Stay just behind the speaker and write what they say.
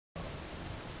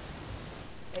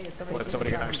Hey, is What,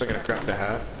 somebody actually gonna craft a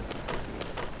hat?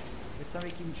 Is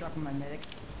somebody keeping track of my medic?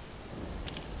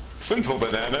 Sinful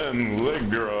Banana and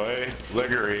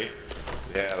Leggery.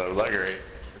 Yeah, the Leggery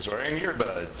is wearing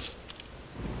earbuds.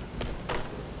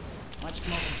 Why don't you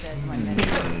come over and say it to my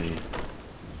medic?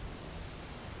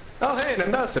 Oh, hey, an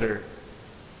ambassador.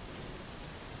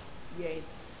 Yay.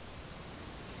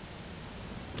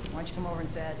 Why don't you come over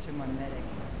and say it to my medic?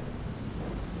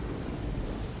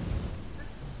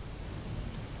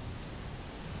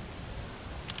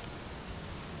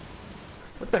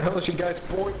 What the hell is you guys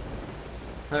point?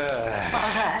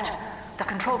 Alert! The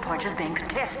control point is being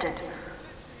contested.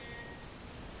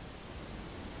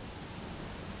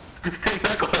 Hey,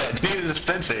 Knucklehead, need a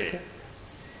dispenser.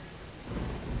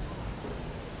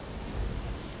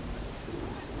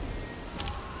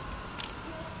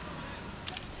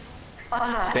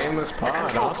 Alert! Stainless The pot,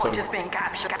 control awesome. point is being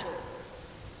captured.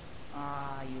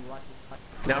 Ah, you lucky fuck.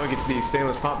 Now we get to be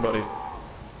stainless pot buddies.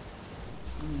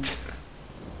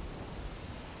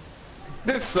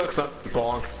 This sucks up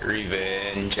bonk.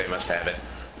 Revenge, I must have it.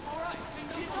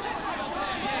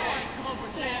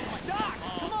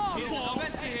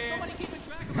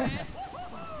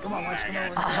 Come on, why don't you come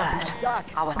over and say it to Alert! my doc?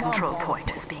 Our Come on, control Bonk.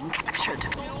 point is being captured.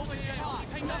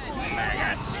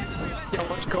 Yo, why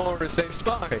don't you go over and say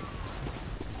spy?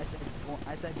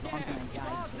 I said bonk and I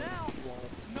died.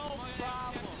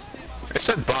 I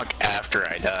said bonk after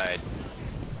I died.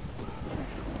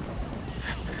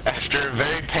 After a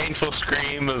very painful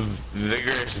scream of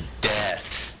vigorous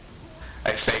death,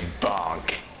 I say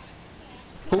bonk.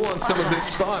 Who wants some of this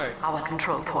spy? Our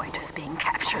control point is being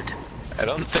captured. I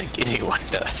don't think anyone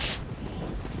does.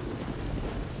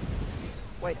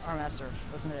 Wait, Armaster,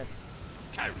 listen to this.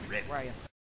 Where are you?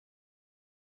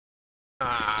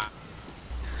 Ah.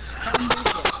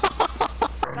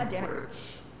 God damn it.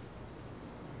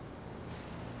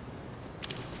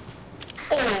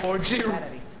 Oh, J. Bad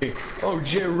heavy. Oh,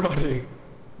 J. Ruddy.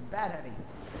 Bad heavy.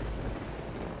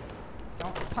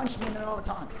 Don't punch me in the middle of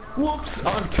the tongue. Whoops,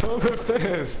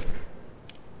 Oktoberfest.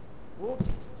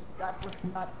 Whoops, that was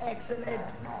not excellent.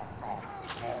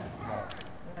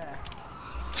 Yeah.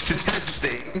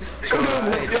 Stings.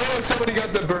 Oh, somebody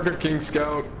got the Burger King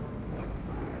Scout.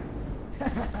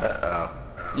 Uh-oh.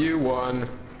 You won.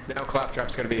 Now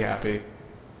Claptrap's gonna be happy.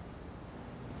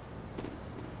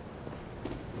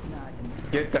 No, I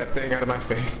didn't. Get that thing out of my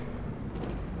face.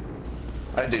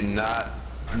 I do not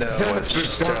know That's what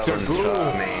for Dr. Sterling Glue.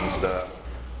 Straw means though.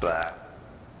 But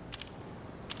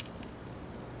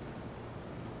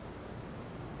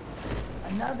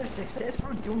Another success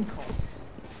for Doomcoats.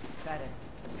 Got it.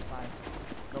 Spy.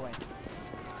 Go away.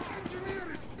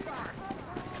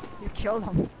 You killed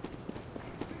him.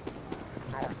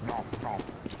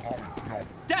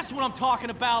 That's what I'm talking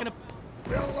about.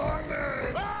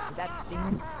 That's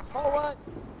Steam. Forward!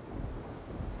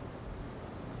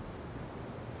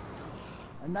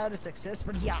 Another success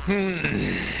for ya.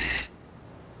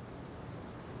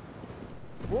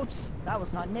 Whoops, that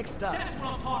was not next up. That's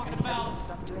what I'm talking about.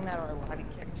 Stop doing that or I will have you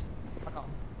kicked. Fuck off.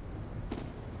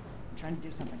 I'm trying to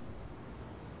do something.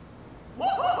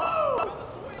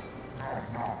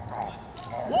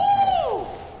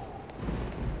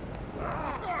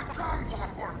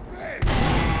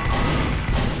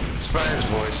 Spy's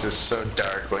voice is so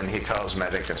dark when he calls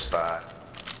Medic a spy.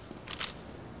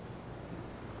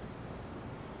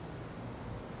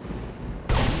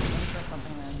 Try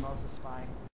something that involves a spy.